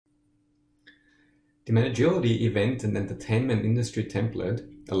The Managility event and entertainment industry template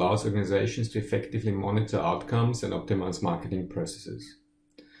allows organizations to effectively monitor outcomes and optimize marketing processes.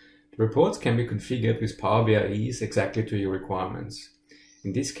 The reports can be configured with Power BI ease exactly to your requirements.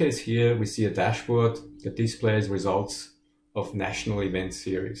 In this case here, we see a dashboard that displays results of national event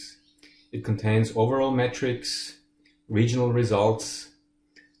series. It contains overall metrics, regional results,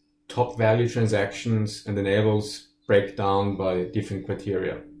 top value transactions, and enables breakdown by different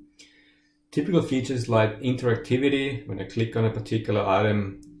criteria. Typical features like interactivity. When I click on a particular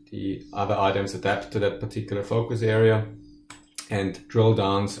item, the other items adapt to that particular focus area, and drill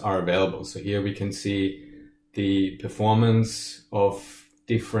downs are available. So here we can see the performance of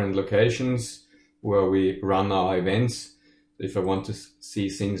different locations where we run our events. If I want to see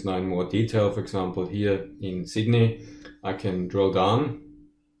things now in more detail, for example, here in Sydney, I can drill down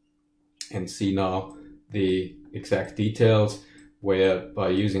and see now the exact details, where by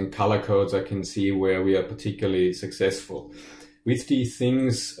using color codes, I can see where we are particularly successful. With these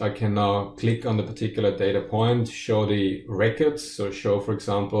things, I can now click on the particular data point, show the records. So show, for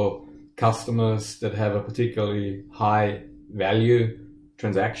example, customers that have a particularly high value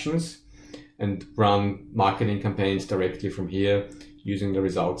transactions, and run marketing campaigns directly from here using the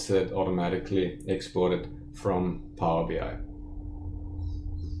results set automatically exported from Power BI.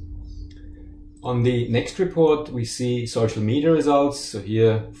 On the next report, we see social media results. So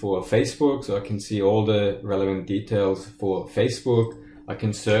here for Facebook, so I can see all the relevant details for Facebook. I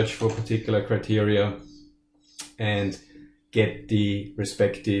can search for particular criteria and get the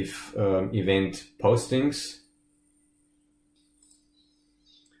respective event postings.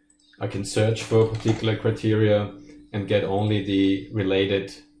 I can search for particular criteria and get only the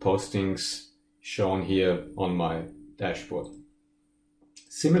related postings shown here on my dashboard.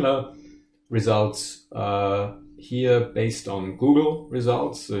 Similar results here based on Google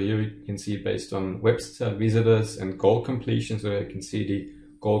results. So here you can see based on website visitors and goal completions. So I can see the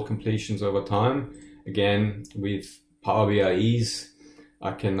goal completions over time. Again, with Power BI ease,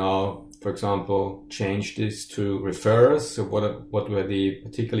 I can now, for example, change this to referrers. So what were the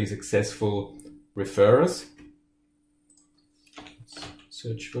particularly successful referrers? Let's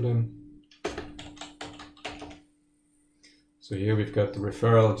search for them. So here we've got the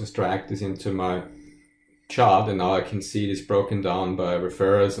referral. Just drag this into my chart, and now I can see this broken down by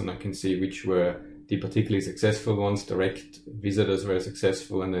referrers, and I can see which were the particularly successful ones. Direct visitors were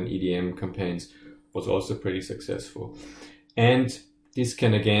successful, and then EDM campaigns was also pretty successful. And this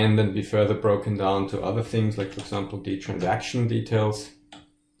can again then be further broken down to other things, like for example the transaction details,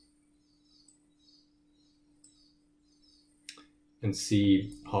 and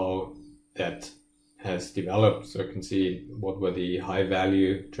see how that has developed. So I can see what were the high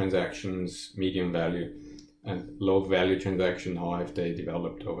value transactions, medium value, and low value transaction, how have they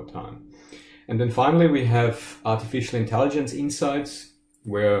developed over time. And then finally we have artificial intelligence insights,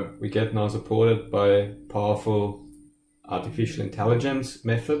 where we get now supported by powerful artificial intelligence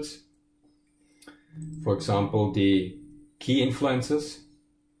methods. For example, the key influencers.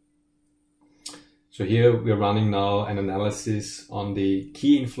 So here we're running now an analysis on the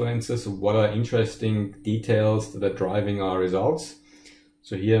key influencers. So what are interesting details that are driving our results?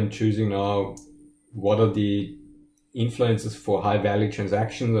 So here I'm choosing now what are the influencers for high value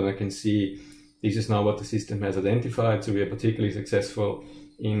transactions, and I can see this is now what the system has identified. So we are particularly successful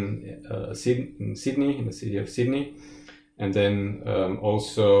in Sydney, in the city of Sydney, and then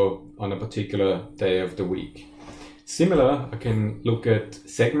also on a particular day of the week. Similar, I can look at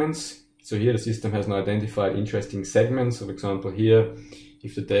segments. So here the system has now identified interesting segments. So for example here,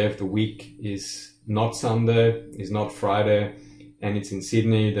 if the day of the week is not Sunday, is not Friday, and it's in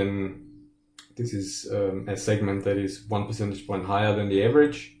Sydney, then this is a segment that is 1 percentage point higher than the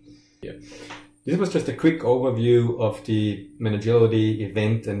average. Yeah. This was just a quick overview of the Managility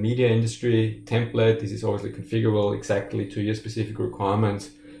event and media industry template. This is obviously configurable exactly to your specific requirements.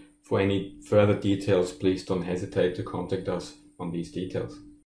 For any further details, please don't hesitate to contact us on these details.